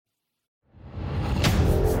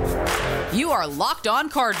You are Locked On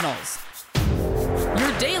Cardinals,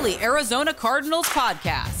 your daily Arizona Cardinals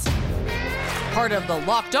podcast. Part of the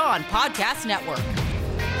Locked On Podcast Network,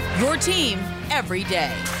 your team every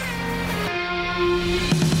day.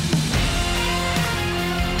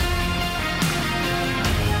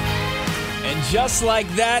 And just like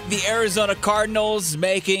that, the Arizona Cardinals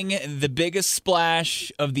making the biggest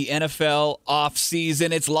splash of the NFL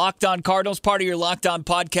offseason. It's Locked On Cardinals, part of your Locked On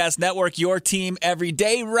Podcast Network, your team every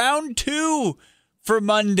day. Round 2 for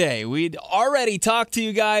Monday. We'd already talked to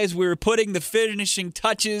you guys. We were putting the finishing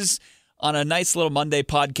touches on a nice little Monday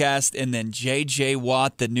podcast. And then J.J.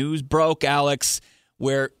 Watt, the news broke, Alex,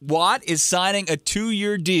 where Watt is signing a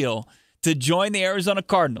 2-year deal to join the Arizona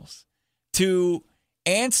Cardinals to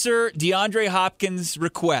answer DeAndre Hopkins'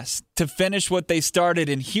 request to finish what they started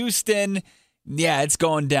in Houston. Yeah, it's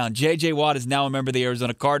going down. J.J. Watt is now a member of the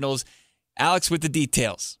Arizona Cardinals. Alex with the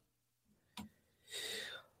details.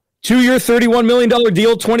 2-year, $31 million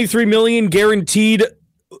deal, $23 million guaranteed.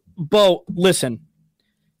 Bo, listen,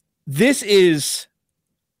 this is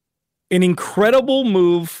an incredible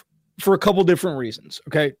move for a couple different reasons.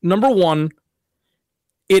 Okay, number one,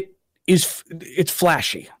 it's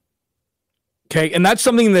flashy. Okay, and that's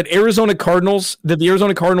something that the Arizona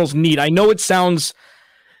Cardinals need. I know it sounds,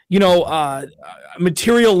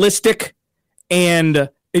 materialistic and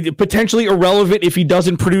potentially irrelevant if he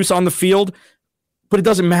doesn't produce on the field, but it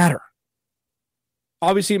doesn't matter.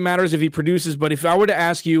 Obviously, it matters if he produces, but if I were to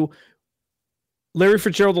ask you, Larry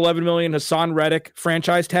Fitzgerald, $11 million, Hassan Reddick,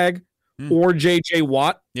 franchise tag, or J.J.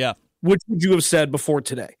 Watt, which would you have said before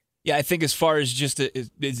today? Yeah, I think as far as just a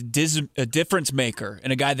difference maker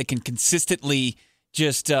and a guy that can consistently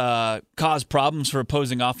just cause problems for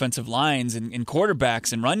opposing offensive lines and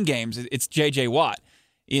quarterbacks and run games, it's J.J. Watt.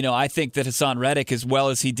 I think that Hassan Reddick, as well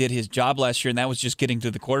as he did his job last year, and that was just getting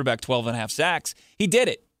to the quarterback, 12.5 sacks, he did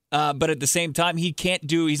it. But at the same time, he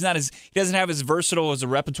doesn't have as versatile as a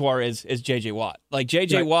repertoire as J.J. Watt. Like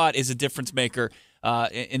J.J. Watt is a difference maker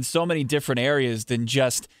in so many different areas than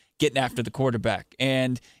just getting after the quarterback.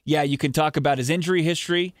 And yeah, you can talk about his injury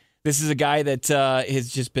history. This is a guy that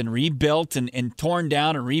has just been rebuilt and torn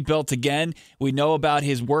down and rebuilt again. We know about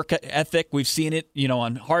his work ethic. We've seen it,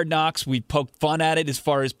 on Hard Knocks. We poked fun at it as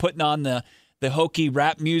far as putting on the hokey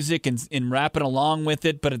rap music and rapping along with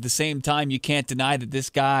it. But at the same time, you can't deny that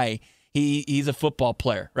this guy, he's a football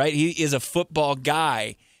player, right? He is a football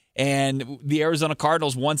guy. And the Arizona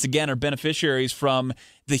Cardinals, once again, are beneficiaries from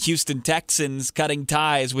the Houston Texans cutting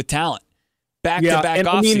ties with talent. Back-to-back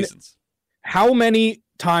off seasons. How many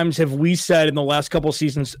times have we said in the last couple of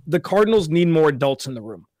seasons, the Cardinals need more adults in the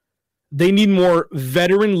room? They need more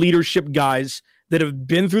veteran leadership guys that have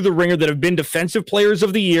been through the ringer, that have been defensive players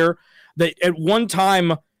of the year, that at one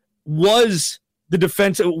time was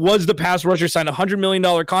the pass rusher, signed a $100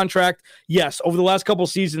 million contract. Yes, over the last couple of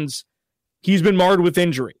seasons, he's been marred with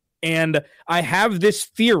injury. And I have this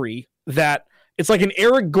theory that it's like an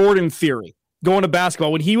Eric Gordon theory going to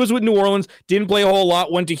basketball. When he was with New Orleans, didn't play a whole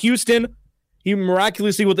lot, went to Houston, he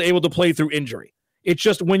miraculously was able to play through injury. It's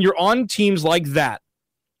just when you're on teams like that,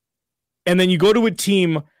 and then you go to a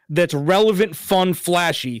team that's relevant, fun,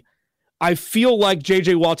 flashy, I feel like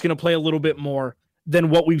J.J. Watt's going to play a little bit more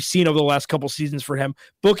than what we've seen over the last couple seasons for him.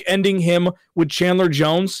 Bookending him with Chandler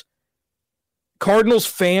Jones, Cardinals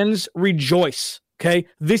fans rejoice. Okay,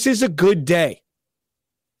 this is a good day.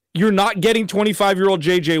 You're not getting 25-year-old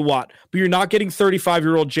J.J. Watt, but you're not getting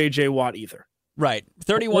 35-year-old J.J. Watt either. Right.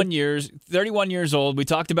 31 years old. We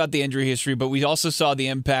talked about the injury history, but we also saw the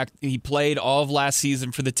impact. He played all of last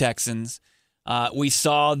season for the Texans. We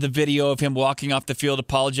saw the video of him walking off the field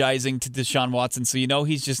apologizing to Deshaun Watson. So,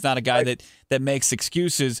 he's just not a guy that makes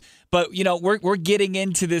excuses. But, we're getting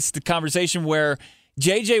into the conversation where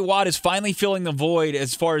J.J. Watt is finally filling the void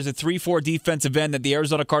as far as a 3-4 defensive end that the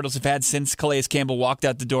Arizona Cardinals have had since Calais Campbell walked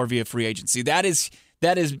out the door via free agency. That is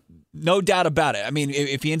no doubt about it. I mean,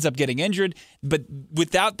 if he ends up getting injured, but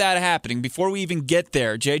without that happening, before we even get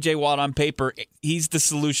there, J.J. Watt on paper, he's the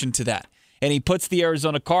solution to that. And he puts the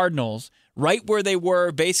Arizona Cardinals right where they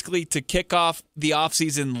were basically to kick off the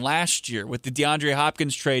offseason last year with the DeAndre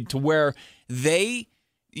Hopkins trade, to where they,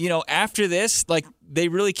 after this, they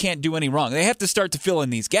really can't do any wrong. They have to start to fill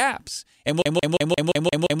in these gaps. And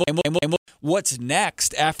what's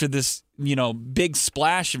next after this, big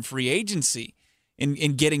splash in free agency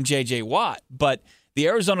in getting J.J. Watt? But the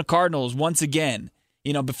Arizona Cardinals, once again,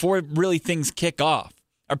 before really things kick off,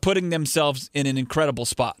 are putting themselves in an incredible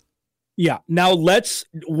spot. Yeah. Now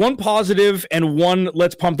one positive and one,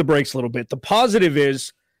 let's pump the brakes a little bit. The positive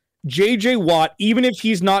is J.J. Watt, even if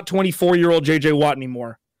he's not 24-year-old J.J. Watt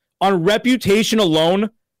anymore, on reputation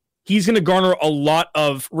alone, he's going to garner a lot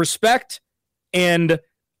of respect and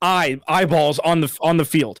eyeballs on the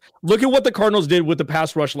field. Look at what the Cardinals did with the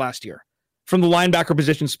pass rush last year from the linebacker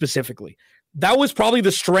position specifically. That was probably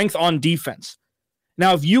the strength on defense.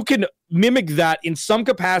 Now, if you can mimic that in some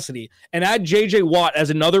capacity and add J.J. Watt as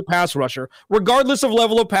another pass rusher, regardless of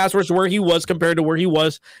level of pass rush where he was compared to where he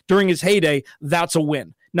was during his heyday, that's a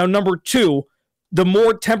win. Now, number two, the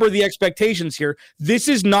more temper the expectations here, this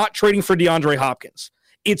is not trading for DeAndre Hopkins.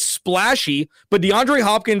 It's splashy, but DeAndre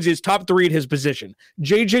Hopkins is top 3 at his position.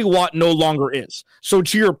 J.J. Watt no longer is. So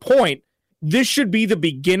to your point, this should be the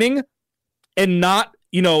beginning and not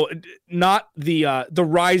the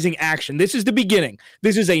rising action. This is the beginning.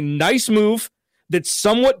 This is a nice move that's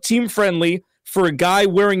somewhat team friendly for a guy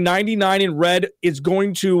wearing 99 in red. Is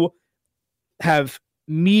going to have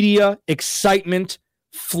media excitement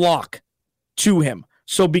flock to him.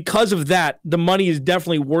 So because of that, the money is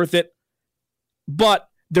definitely worth it. But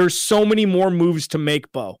there's so many more moves to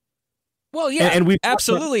make, Bo. Well, yeah, and we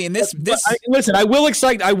absolutely. And listen, I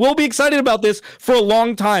will be excited about this for a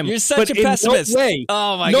long time. You're such a pessimist. No way.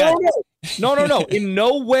 Oh my God. No. In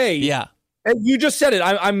no way. Yeah. And you just said it.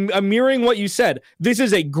 I'm mirroring what you said. This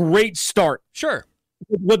is a great start. Sure.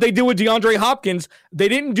 What they do with DeAndre Hopkins, they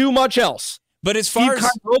didn't do much else. But as far as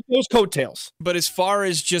those coattails. But as far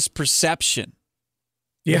as just perception,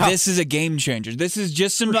 yeah, this is a game changer. This is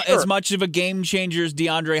just as much of a game changer as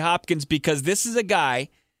DeAndre Hopkins, because this is a guy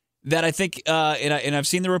that I think, and I've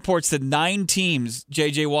seen the reports that 9 teams,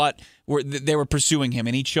 J.J. Watt, were pursuing him,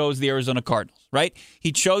 and he chose the Arizona Cardinals, right?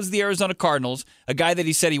 He chose the Arizona Cardinals, a guy that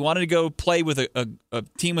he said he wanted to go play with a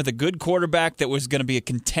team with a good quarterback that was going to be a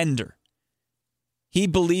contender. He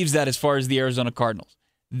believes that as far as the Arizona Cardinals.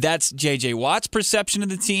 That's J.J. Watt's perception of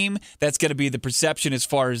the team. That's going to be the perception as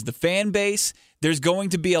far as the fan base. There's going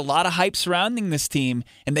to be a lot of hype surrounding this team,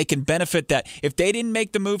 and they can benefit that. If they didn't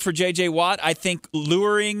make the move for J.J. Watt, I think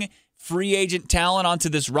luring free agent talent onto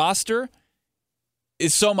this roster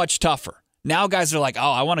is so much tougher. Now guys are like,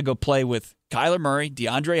 oh, I want to go play with Kyler Murray,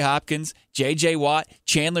 DeAndre Hopkins, J.J. Watt,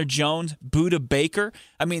 Chandler Jones, Budda Baker.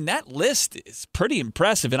 I mean, that list is pretty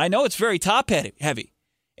impressive, and I know it's very top-heavy.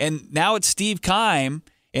 And now it's Steve Keim,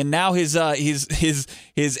 and now his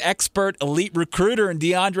expert elite recruiter and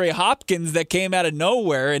DeAndre Hopkins that came out of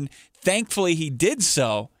nowhere, and thankfully he did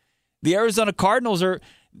so. The Arizona Cardinals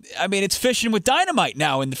it's fishing with dynamite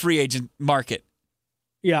now in the free agent market.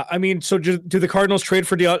 Yeah, so do the Cardinals trade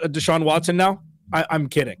for Deshaun Watson now? I'm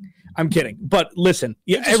kidding. But listen,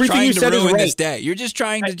 everything you said is right. This day. You're just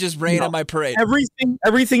trying to just rain on my parade.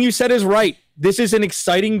 Everything you said is right. This is an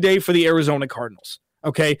exciting day for the Arizona Cardinals.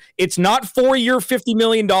 Okay, it's not 4-year, $50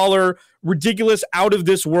 million ridiculous out of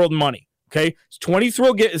this world money. Okay, it's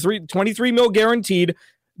 23 mil guaranteed.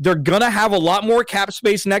 They're gonna have a lot more cap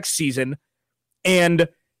space next season, and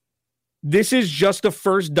this is just the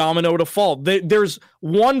first domino to fall. There's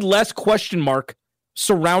one less question mark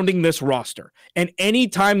surrounding this roster, and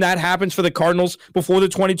anytime that happens for the Cardinals before the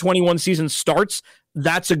 2021 season starts,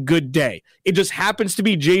 that's a good day. It just happens to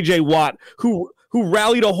be J.J. Watt who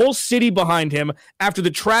rallied a whole city behind him after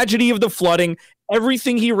the tragedy of the flooding,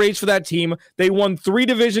 everything he raised for that team. They won 3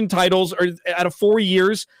 division titles out of 4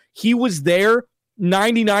 years. He was there.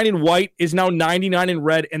 99 in white is now 99 in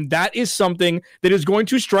red, and that is something that is going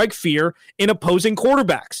to strike fear in opposing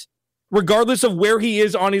quarterbacks, regardless of where he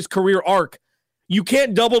is on his career arc. You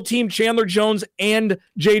can't double team Chandler Jones and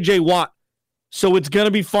J.J. Watt. So it's going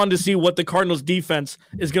to be fun to see what the Cardinals defense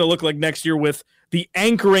is going to look like next year with the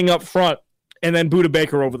anchoring up front and then Budda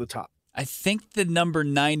Baker over the top. I think the number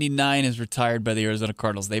 99 is retired by the Arizona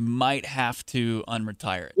Cardinals. They might have to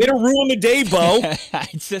unretire it. Way to ruin the day, Bo.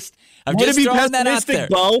 I'm just throwing that out there.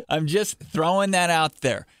 Bo. I'm just throwing that out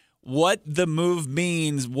there. What the move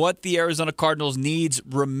means, what the Arizona Cardinals needs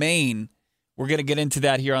remain. We're going to get into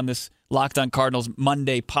that here on this Locked on Cardinals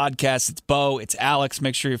Monday podcast. It's Bo. It's Alex.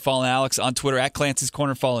 Make sure you're following Alex on Twitter at Clancy's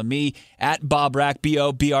Corner. Follow me at Bob Brack,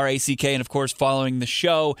 BOBRACK. And, of course, following the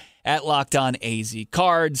show at Locked on AZ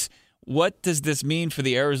Cards. What does this mean for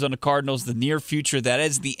the Arizona Cardinals, the near future? That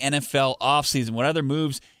is the NFL offseason. What other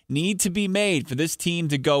moves need to be made for this team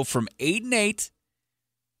to go from 8-8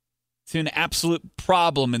 to an absolute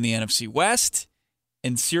problem in the NFC West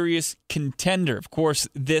and serious contender? Of course,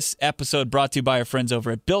 this episode brought to you by our friends over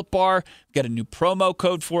at Built Bar. We've got a new promo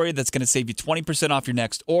code for you that's going to save you 20% off your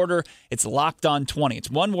next order. It's Locked On 20. It's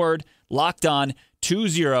one word, Locked On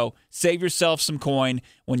 20. Save yourself some coin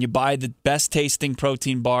when you buy the best tasting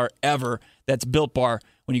protein bar ever. That's Built Bar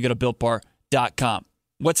when you go to BuiltBar.com.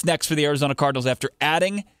 What's next for the Arizona Cardinals after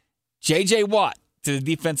adding J.J. Watt to the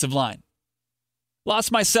defensive line?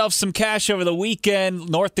 Lost myself some cash over the weekend.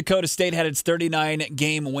 North Dakota State had its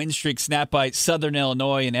 39-game win streak snapped by Southern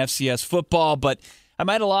Illinois in FCS football, but I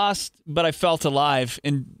might have lost, but I felt alive,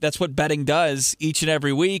 and that's what betting does each and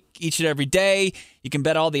every week, each and every day. You can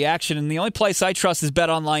bet all the action, and the only place I trust is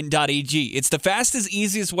betonline.ag. It's the fastest,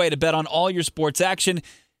 easiest way to bet on all your sports action.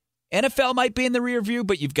 NFL might be in the rear view,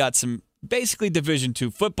 but you've got some basically Division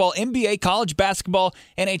II football, NBA, college basketball,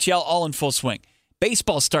 NHL all in full swing.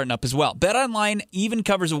 Baseball's starting up as well. BetOnline even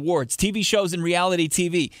covers awards, TV shows, and reality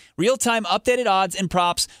TV. Real-time updated odds and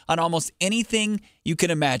props on almost anything you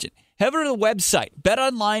can imagine. Head over to the website,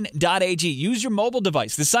 betonline.ag. Use your mobile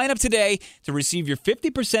device to sign up today to receive your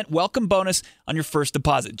 50% welcome bonus on your first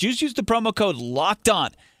deposit. Just use the promo code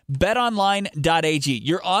LOCKEDON. BetOnline.ag.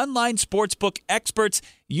 Your online sportsbook experts.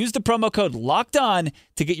 Use the promo code LOCKEDON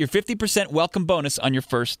to get your 50% welcome bonus on your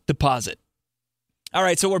first deposit. All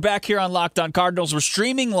right, so we're back here on Locked On Cardinals. We're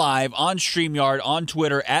streaming live on StreamYard, on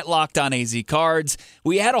Twitter, at Locked On AZ Cards.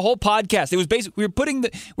 We had a whole podcast. It was basically we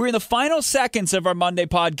were in the final seconds of our Monday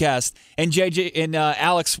podcast, and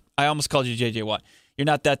Alex, I almost called you JJ Watt. You're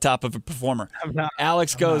not that top of a performer. I'm not.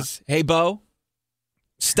 Alex goes, "Hey, Bo,"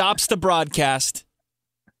 stops the broadcast.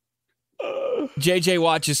 JJ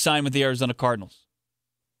Watt just signed with the Arizona Cardinals.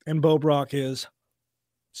 And Bo Brock is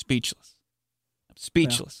speechless.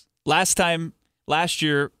 Yeah. Last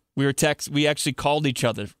year, we actually called each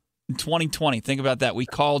other in 2020. Think about that. We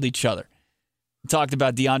called each other. We talked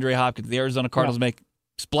about DeAndre Hopkins. The Arizona Cardinals make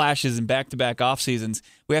splashes in back-to-back off seasons.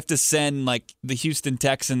 We have to send like the Houston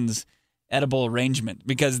Texans edible arrangement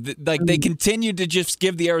because they continue to just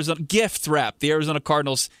give the Arizona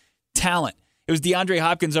Cardinals talent. It was DeAndre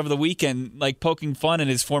Hopkins over the weekend, like poking fun at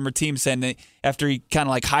his former team, saying that after he kind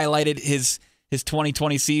of like highlighted his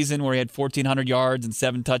 2020 season where he had 1,400 yards and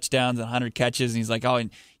 7 touchdowns and 100 catches, and he's like, "Oh, and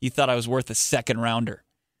you thought I was worth a second rounder."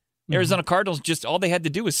 Mm-hmm. Arizona Cardinals just all they had to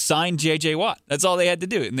do was sign J.J. Watt. That's all they had to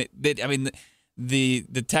do, and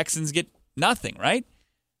the Texans get nothing, right?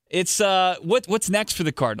 It's what's next for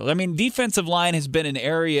the Cardinals? I mean, defensive line has been an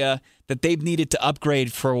area that they've needed to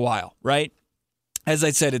upgrade for a while, right? As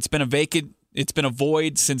I said, it's been a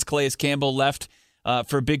void since Calais Campbell left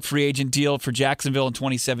for a big free agent deal for Jacksonville in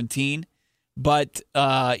 2017. But,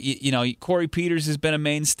 Corey Peters has been a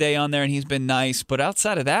mainstay on there, and he's been nice. But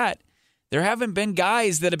outside of that, there haven't been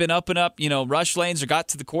guys that have been up and up, rush lanes or got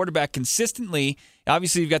to the quarterback consistently.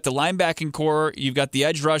 Obviously, you've got the linebacking core. You've got the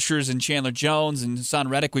edge rushers and Chandler Jones and Hassan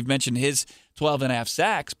Reddick. We've mentioned his 12.5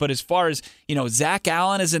 sacks. But as far as, Zach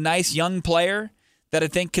Allen is a nice young player that I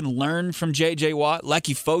think can learn from J.J. Watt.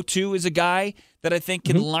 Lecky Fotu is a guy that I think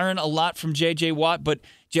can learn a lot from J.J. Watt. But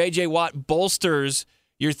J.J. Watt bolsters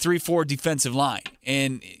your 3-4 defensive line.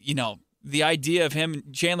 And, the idea of him,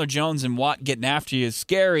 Chandler Jones and Watt getting after you is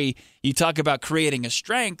scary. You talk about creating a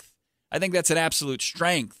strength. I think that's an absolute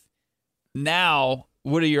strength. Now,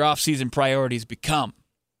 what do your offseason priorities become?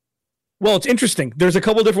 Well, it's interesting. There's a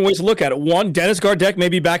couple different ways to look at it. One, Dennis Gardeck may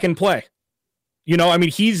be back in play.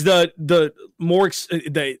 He's the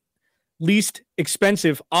least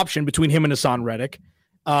expensive option between him and Hassan Reddick.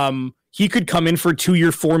 He could come in for a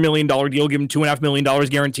 2-year, $4 million deal, give him $2.5 million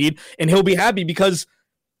guaranteed, and he'll be happy because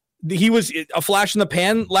he was a flash in the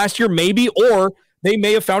pan last year, maybe, or they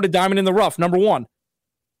may have found a diamond in the rough, number one.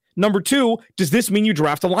 Number two, does this mean you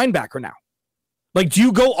draft a linebacker now? Like, do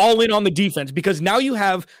you go all in on the defense? Because now you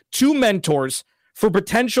have two mentors for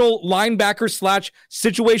potential linebacker /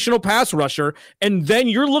 situational pass rusher, and then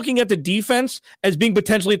you're looking at the defense as being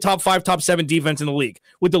potentially a top 5, top 7 defense in the league.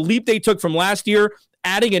 With the leap they took from last year,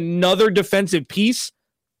 adding another defensive piece,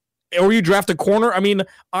 or you draft a corner.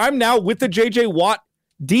 I'm now with the J.J. Watt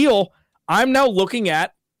deal. I'm now looking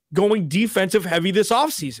at going defensive heavy this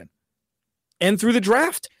offseason and through the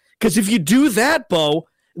draft. Because if you do that, Bo,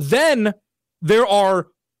 then there are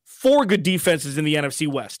 4 good defenses in the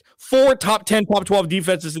NFC West, 4 top 10, top 12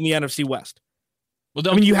 defenses in the NFC West.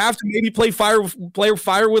 Well, you have to maybe play fire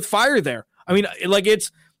with fire there.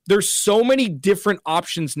 There's so many different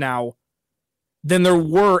options now than there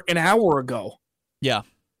were an hour ago. Yeah.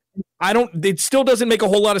 It still doesn't make a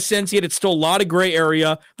whole lot of sense yet. It's still a lot of gray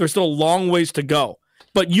area. There's still a long ways to go.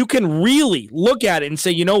 But you can really look at it and say,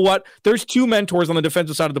 you know what? There's 2 mentors on the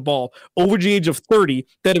defensive side of the ball over the age of 30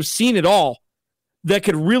 that have seen it all, that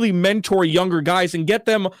could really mentor younger guys and get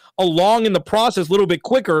them along in the process a little bit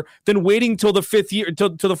quicker than waiting till the 5th year, to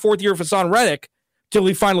the 4th year of Hassan Reddick till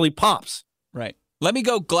he finally pops. Right. Let me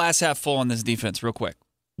go glass half full on this defense real quick.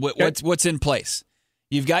 What's in place?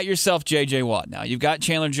 You've got yourself J.J. Watt now. You've got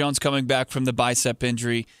Chandler Jones coming back from the bicep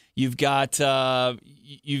injury. You've got Isaiah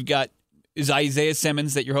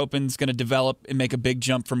Simmons that you're hoping is going to develop and make a big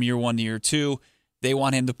jump from year 1 to year 2. They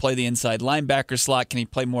want him to play the inside linebacker slot. Can he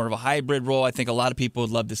play more of a hybrid role? I think a lot of people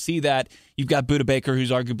would love to see that. You've got Budda Baker,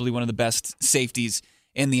 who's arguably one of the best safeties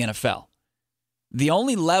in the NFL. The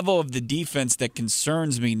only level of the defense that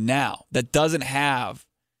concerns me now that doesn't have,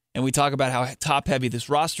 and we talk about how top-heavy this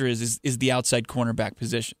roster is the outside cornerback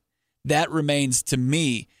position. That remains, to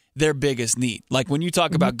me, their biggest need. Like when you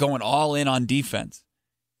talk about going all in on defense,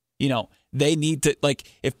 they need to, like,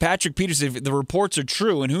 if Patrick Peterson, if the reports are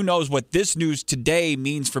true, and who knows what this news today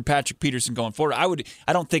means for Patrick Peterson going forward,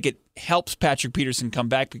 I don't think it helps Patrick Peterson come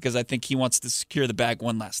back because I think he wants to secure the bag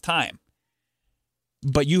one last time.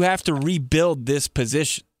 But you have to rebuild this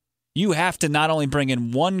position. You have to not only bring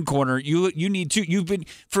in one corner, you need two. You've been,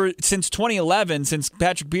 since 2011, since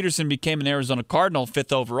Patrick Peterson became an Arizona Cardinal,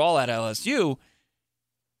 5th overall at LSU,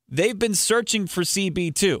 they've been searching for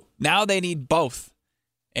CB2. Now they need both.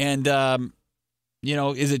 And,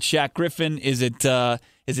 is it Shaq Griffin? Is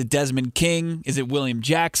it Desmond King? Is it William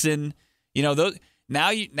Jackson? Now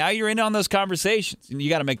you're in on those conversations, and you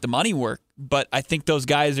got to make the money work. But I think those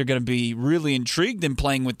guys are going to be really intrigued in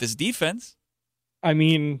playing with this defense. I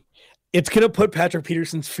mean, it's going to put Patrick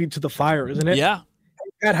Peterson's feet to the fire, isn't it? Yeah.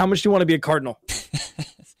 Pat, how much do you want to be a Cardinal? Do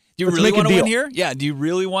you really want to win here? Yeah. Do you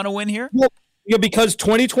really want to win here? Well, because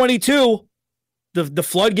 2022, the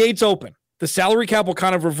floodgates open. The salary cap will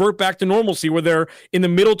kind of revert back to normalcy where they're in the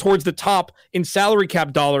middle towards the top in salary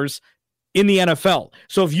cap dollars in the NFL.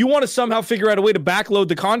 So if you want to somehow figure out a way to backload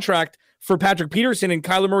the contract for Patrick Peterson in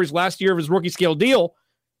Kyler Murray's last year of his rookie scale deal,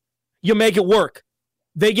 you make it work.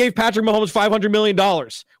 They gave Patrick Mahomes $500 million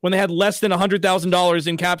when they had less than $100,000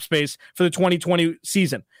 in cap space for the 2020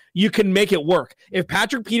 season. You can make it work. If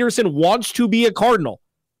Patrick Peterson wants to be a Cardinal,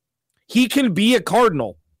 he can be a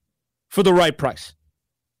Cardinal for the right price.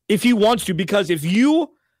 If he wants to, because if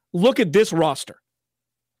you look at this roster,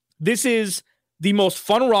 this is the most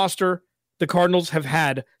fun roster the Cardinals have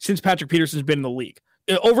had since Patrick Peterson's been in the league.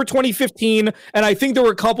 Over 2015, and I think there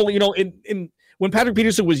were a couple, in when Patrick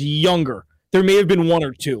Peterson was younger, there may have been one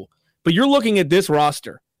or two. But you're looking at this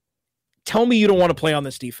roster. Tell me you don't want to play on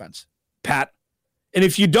this defense, Pat. And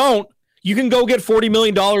if you don't, you can go get $40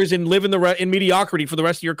 million and live in mediocrity for the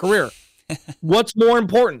rest of your career. What's more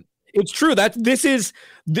important? It's true that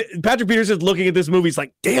Patrick Peterson's looking at this movie. He's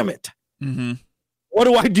like, damn it. Mm-hmm. What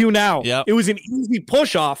do I do now? Yep. It was an easy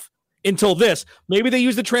push off until this. Maybe they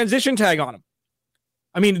use the transition tag on him.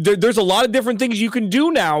 I mean, there's a lot of different things you can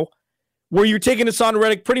do now where you're taking Hassan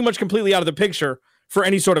Reddick pretty much completely out of the picture for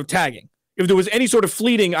any sort of tagging. If there was any sort of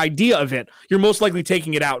fleeting idea of it, you're most likely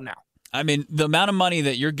taking it out now. I mean, the amount of money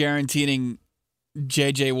that you're guaranteeing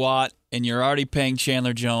J.J. Watt and you're already paying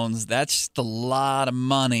Chandler Jones, that's just a lot of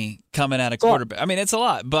money coming out of quarterback. I mean, it's a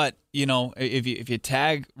lot, but, if you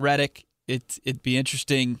tag Reddick, it'd be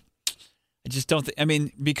interesting. I just don't think. I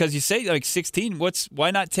mean, because you say like 16.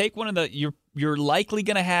 Why not take one of the? You're likely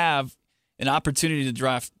going to have an opportunity to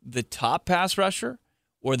draft the top pass rusher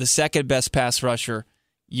or the second best pass rusher.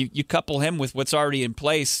 You couple him with what's already in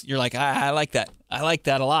place. You're like, I like that. I like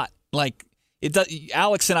that a lot. Like it does.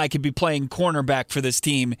 Alex and I could be playing cornerback for this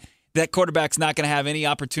team. That quarterback's not going to have any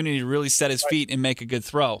opportunity to really set his feet and make a good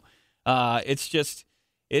throw. It's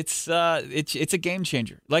a game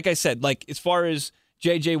changer. Like I said, like as far as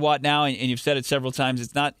J.J. Watt now, and you've said it several times,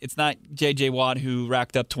 it's not J.J. Watt who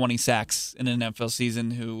racked up 20 sacks in an NFL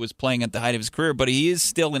season who was playing at the height of his career, but he is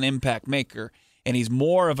still an impact maker, and he's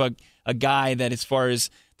more of a guy that as far as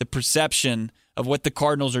the perception of what the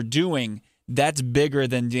Cardinals are doing, that's bigger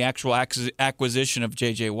than the actual acquisition of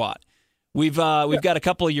J.J. Watt. We've got a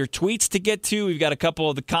couple of your tweets to get to. We've got a couple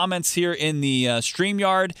of the comments here in the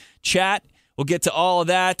StreamYard chat. We'll get to all of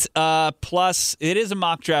that. Plus, it is a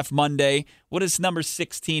mock draft Monday. What does number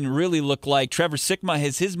 16 really look like? Trevor Sickma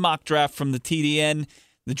has his mock draft from the TDN,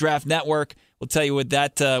 the Draft Network. We'll tell you what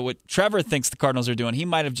Trevor thinks the Cardinals are doing. He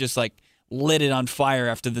might have just lit it on fire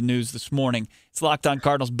after the news this morning. It's Locked On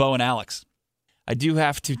Cardinals, Bo and Alex. I do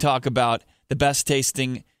have to talk about the best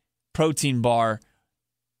tasting protein bar.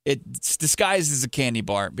 It's disguised as a candy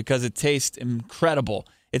bar because it tastes incredible.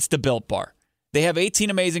 It's the Built Bar. They have 18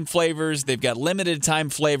 amazing flavors. They've got limited time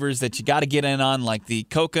flavors that you got to get in on, like the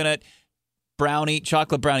coconut brownie,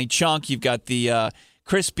 chocolate brownie chunk. You've got the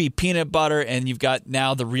crispy peanut butter, and you've got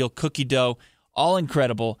now the real cookie dough. All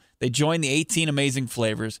incredible. They join the 18 amazing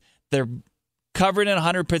flavors. They're covered in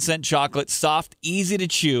 100% chocolate, soft, easy to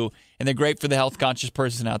chew, and they're great for the health-conscious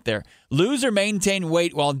person out there. Lose or maintain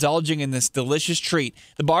weight while indulging in this delicious treat.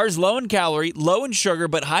 The bar is low in calorie, low in sugar,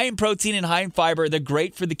 but high in protein and high in fiber. They're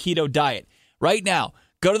great for the keto diet. Right now,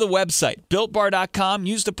 go to the website, BuiltBar.com.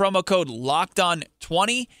 Use the promo code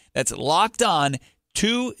LOCKEDON20. That's LOCKEDON20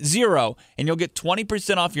 and you'll get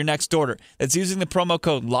 20% off your next order. That's using the promo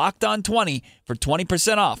code LOCKEDON20 for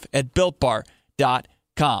 20% off at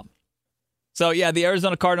BuiltBar.com. So, yeah, the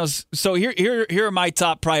Arizona Cardinals. So here are my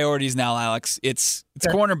top priorities now, Alex. It's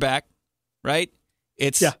cornerback, right?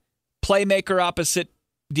 It's playmaker opposite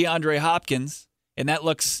DeAndre Hopkins, and that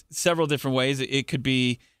looks several different ways. It could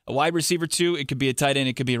be a wide receiver too. It could be a tight end.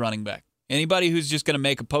 It could be a running back. Anybody who's just going to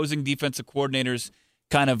make opposing defensive coordinators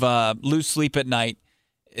kind of lose sleep at night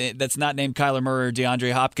that's not named Kyler Murray or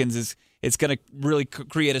DeAndre Hopkins it's going to really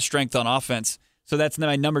create a strength on offense. So that's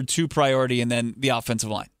my number 2 priority, and then the offensive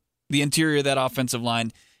line. The interior of that offensive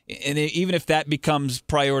line. And even if that becomes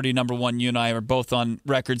priority number 1, you and I are both on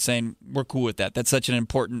record saying we're cool with that. That's such an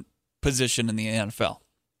important position in the NFL.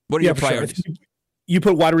 What are your priorities? Sure. You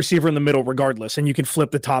put wide receiver in the middle regardless, and you can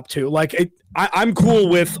flip the top 2. I'm cool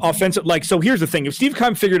with offensive. So here's the thing. If Steve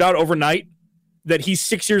Keim figured out overnight that he's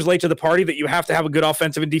 6 years late to the party, that you have to have a good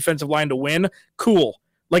offensive and defensive line to win, cool.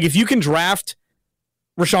 If you can draft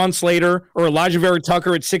Rashawn Slater or Elijah Vera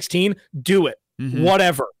Tucker at 16, do it. Mm-hmm.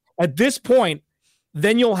 Whatever. At this point,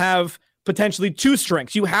 then you'll have potentially 2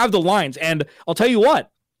 strengths. You have the lines, and I'll tell you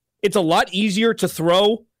what, it's a lot easier to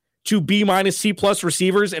throw to B- C+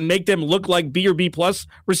 receivers and make them look like B or B+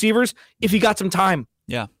 receivers if you got some time.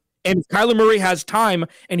 Yeah. And if Kyler Murray has time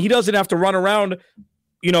and he doesn't have to run around,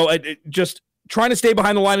 just trying to stay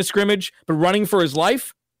behind the line of scrimmage, but running for his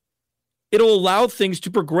life, it'll allow things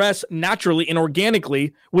to progress naturally and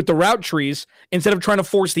organically with the route trees instead of trying to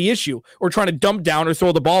force the issue or trying to dump down or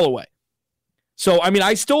throw the ball away. So,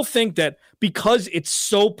 I still think that because it's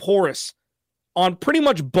so porous on pretty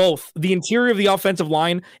much both the interior of the offensive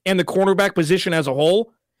line and the cornerback position as a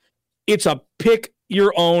whole, it's a pick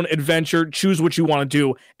your own adventure, choose what you want to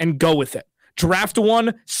do, and go with it. Draft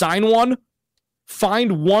one, sign one,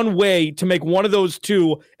 find one way to make one of those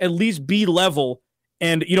 2 at least be level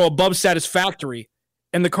and, above satisfactory.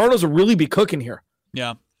 And the Cardinals will really be cooking here.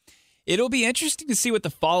 Yeah. It'll be interesting to see what the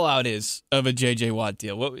fallout is of a J.J. Watt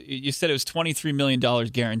deal. What you said it was $23 million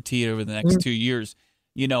guaranteed over the next 2 years.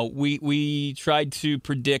 We tried to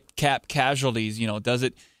predict cap casualties. Does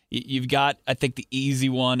it? You've got, I think, the easy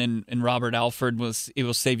one, and Robert Alford it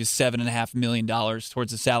will save you $7.5 million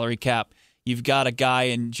towards the salary cap. You've got a guy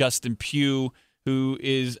in Justin Pugh who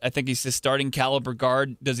is, I think he's the starting caliber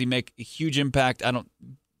guard. Does he make a huge impact? I don't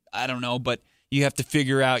know, but you have to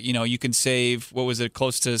figure out. You can save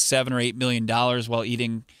close to $7 or $8 million while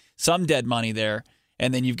eating some dead money there,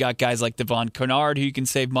 and then you've got guys like Devon Kennard who you can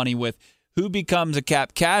save money with. Who becomes a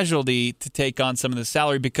cap casualty to take on some of the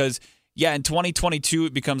salary? Because, in 2022,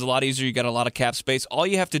 it becomes a lot easier. You got a lot of cap space. All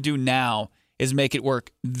you have to do now is make it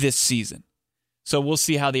work this season. So we'll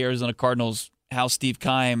see how the Arizona Cardinals, how Steve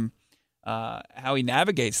Keim, how he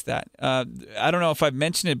navigates that. I don't know if I've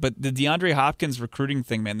mentioned it, but the DeAndre Hopkins recruiting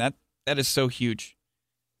thing, man, that is so huge.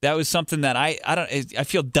 That was something that I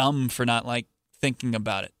feel dumb for not thinking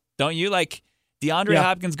about it. Don't you? DeAndre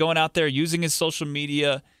Hopkins going out there using his social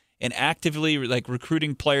media and actively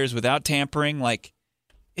recruiting players without tampering,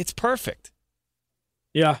 it's perfect.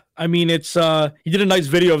 Yeah, it's he did a nice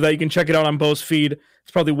video of that. You can check it out on Bo's feed.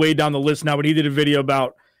 It's probably way down the list now, but he did a video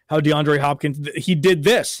about how DeAndre Hopkins, he did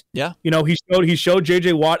this. Yeah. He showed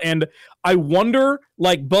J.J. Watt, and I wonder,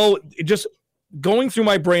 Bo, just going through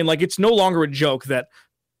my brain, it's no longer a joke that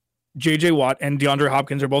J.J. Watt and DeAndre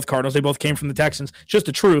Hopkins are both Cardinals. They both came from the Texans. It's just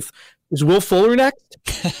the truth. Is Will Fuller next?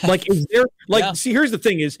 Is there see, here's the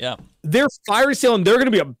thing is they're fire sale and they're going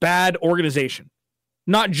to be a bad organization.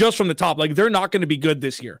 Not just from the top. They're not going to be good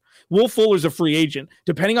this year. Will Fuller's a free agent.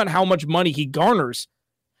 Depending on how much money he garners,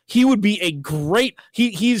 he would be a great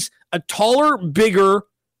he's a taller, bigger,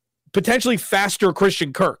 potentially faster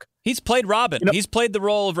Christian Kirk. He's played Robin. He's played the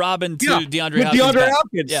role of Robin to DeAndre Hopkins. DeAndre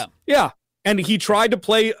Hopkins. Yeah. And he tried to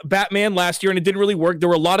play Batman last year, and it didn't really work. There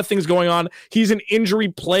were a lot of things going on. He's an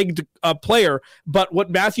injury-plagued player. But what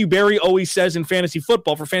Matthew Berry always says in fantasy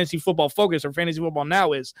football, for Fantasy Football Focus or Fantasy Football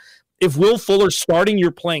Now, is if Will Fuller's starting, you're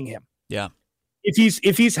playing him. Yeah.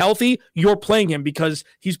 If he's healthy, you're playing him because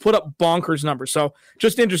he's put up bonkers numbers. So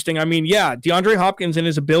just interesting. DeAndre Hopkins and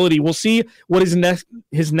his ability. We'll see what his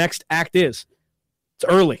next act is. It's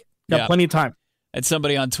early. Got plenty of time. And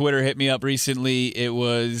somebody on Twitter hit me up recently. It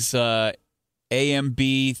was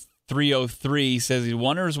AMB303 says he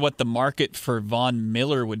wonders what the market for Von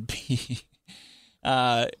Miller would be.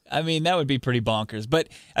 That would be pretty bonkers. But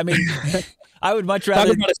I would much rather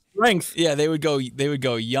talk about his strength. Yeah, they would go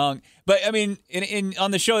young. But in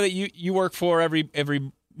on the show that you work for every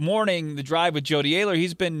morning, The Drive with Jody Ayler,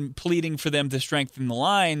 he's been pleading for them to strengthen the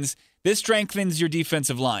lines. This strengthens your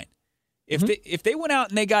defensive line. If they went out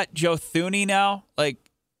and they got Joe Thuney now,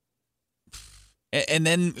 And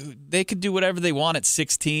then they could do whatever they want at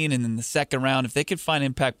 16 and in the second round. If they could find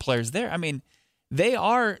impact players there, I mean, they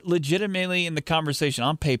are legitimately in the conversation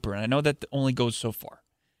on paper. And I know that only goes so far.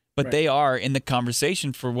 But They are in the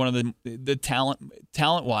conversation for one of the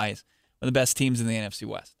talent-wise, one of the best teams in the NFC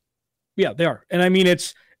West. Yeah, they are. And I mean,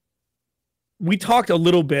 we talked a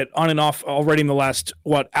little bit on and off already in the last,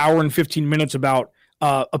 hour and 15 minutes about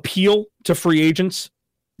appeal to free agents.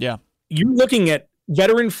 Yeah. You're looking at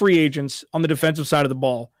veteran free agents on the defensive side of the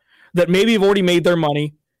ball that maybe have already made their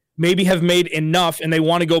money, maybe have made enough, and they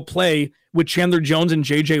want to go play with Chandler Jones and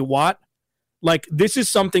J.J. Watt. Like, this is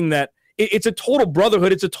something that it's a total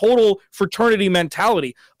brotherhood. It's a total fraternity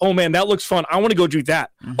mentality. Oh, man, that looks fun. I want to go do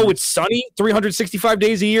that. Mm-hmm. Oh, it's sunny 365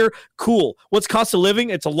 days a year. Cool. What's cost of living?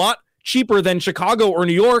 It's a lot cheaper than Chicago or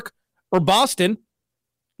New York or Boston.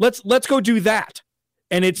 Let's go do that.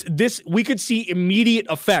 And it's this, we could see immediate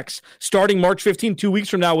effects starting March 15, 2 weeks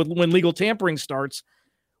from now, when legal tampering starts,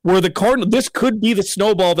 where the Cardinals, this could be the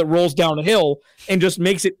snowball that rolls downhill and just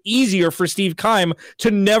makes it easier for Steve Keim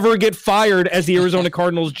to never get fired as the Arizona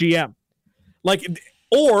Cardinals GM.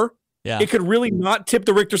 It could really not tip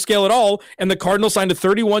the Richter scale at all. And the Cardinals signed a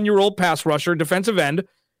 31-year-old pass rusher, defensive end,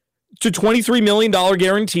 to $23 million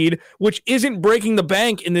guaranteed, which isn't breaking the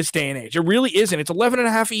bank in this day and age. It really isn't. It's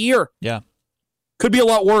 $11.5 a year. Yeah. Could be a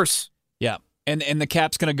lot worse. Yeah. And the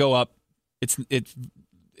cap's going to go up.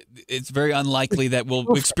 It's very unlikely that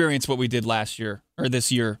we'll experience what we did last year or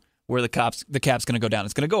this year, where the cap's going to go down.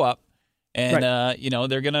 It's going to go up. And,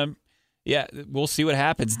 they're going to, we'll see what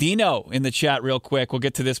happens. Dino in the chat real quick. We'll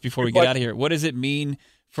get to this before we get out of here. What does it mean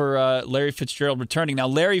for Larry Fitzgerald returning? Now,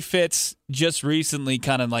 Larry Fitz just recently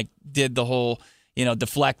kind of did the whole,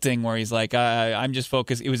 deflecting where he's like, I'm just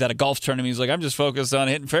focused. He was at a golf tournament. He's like, I'm just focused on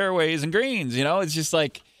hitting fairways and greens. It's just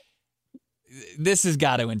like, this has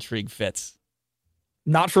got to intrigue Fitz.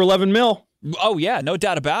 Not for 11 mil. Oh, yeah, no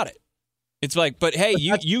doubt about it. It's like, but hey,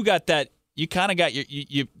 you got that. You kind of got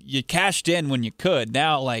you cashed in when you could.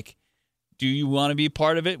 Now, do you want to be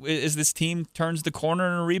part of it as this team turns the corner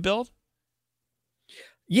in a rebuild?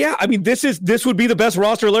 Yeah, I mean, this would be the best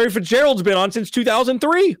roster Larry Fitzgerald's been on since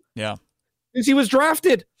 2003. Yeah. Since he was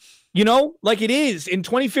drafted. It is. In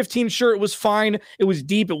 2015, sure, it was fine. It was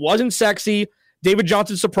deep. It wasn't sexy. David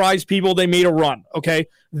Johnson surprised people. They made a run, okay?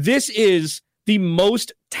 This is the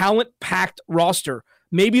most talent-packed roster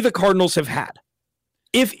maybe the Cardinals have had.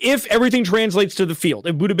 If everything translates to the field,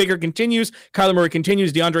 if Budda Baker continues, Kyler Murray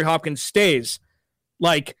continues, DeAndre Hopkins stays,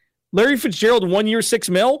 Larry Fitzgerald, 1 year, $6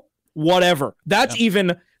 million, whatever. That's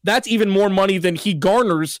even more money than he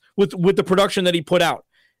garners with the production that he put out.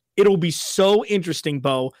 It'll be so interesting,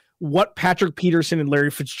 Bo, what Patrick Peterson and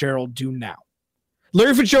Larry Fitzgerald do now.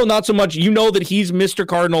 Larry Fitzgerald, not so much. That he's Mr.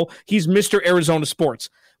 Cardinal. He's Mr. Arizona sports.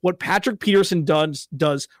 What Patrick Peterson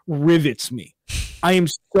does rivets me. I am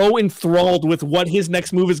so enthralled with what his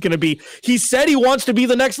next move is going to be. He said he wants to be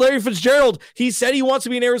the next Larry Fitzgerald. He said he wants to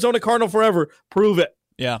be an Arizona Cardinal forever. Prove it.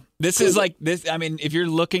 Yeah. This is like this. I mean, if you're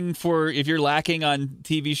lacking on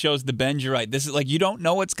TV shows, The Bend, you're right. This is you don't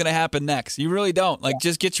know what's going to happen next. You really don't.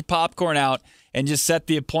 Just get your popcorn out and just set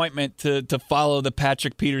the appointment to follow the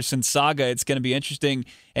Patrick Peterson saga. It's going to be interesting.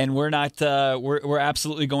 And we're not, we're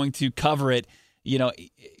absolutely going to cover it.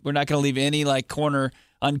 We're not going to leave any corner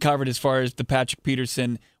uncovered as far as the Patrick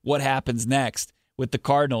Peterson, what happens next with the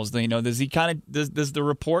Cardinals. Does he does the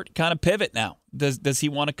report kind of pivot now? Does he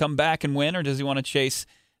want to come back and win, or does he want to chase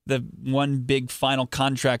the one big final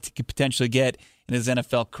contract he could potentially get in his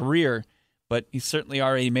NFL career? But he's certainly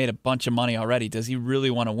already made a bunch of money already. Does he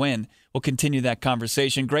really want to win? We'll continue that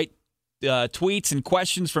conversation. Great tweets and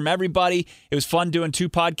questions from everybody. It was fun doing 2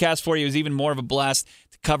 podcasts for you. It was even more of a blast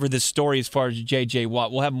to cover this story as far as J.J.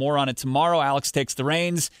 Watt. We'll have more on it tomorrow. Alex takes the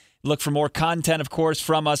reins. Look for more content, of course,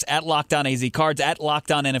 from us at Locked On AZ Cards, at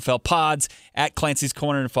Locked On NFL Pods, at Clancy's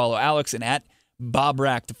Corner to follow Alex, and at Bob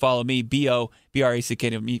Brack to follow me, B-O-B-R-A-C-K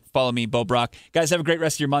to follow me, Bo Brock. Guys, have a great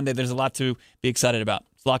rest of your Monday. There's a lot to be excited about.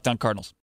 It's Locked On Cardinals.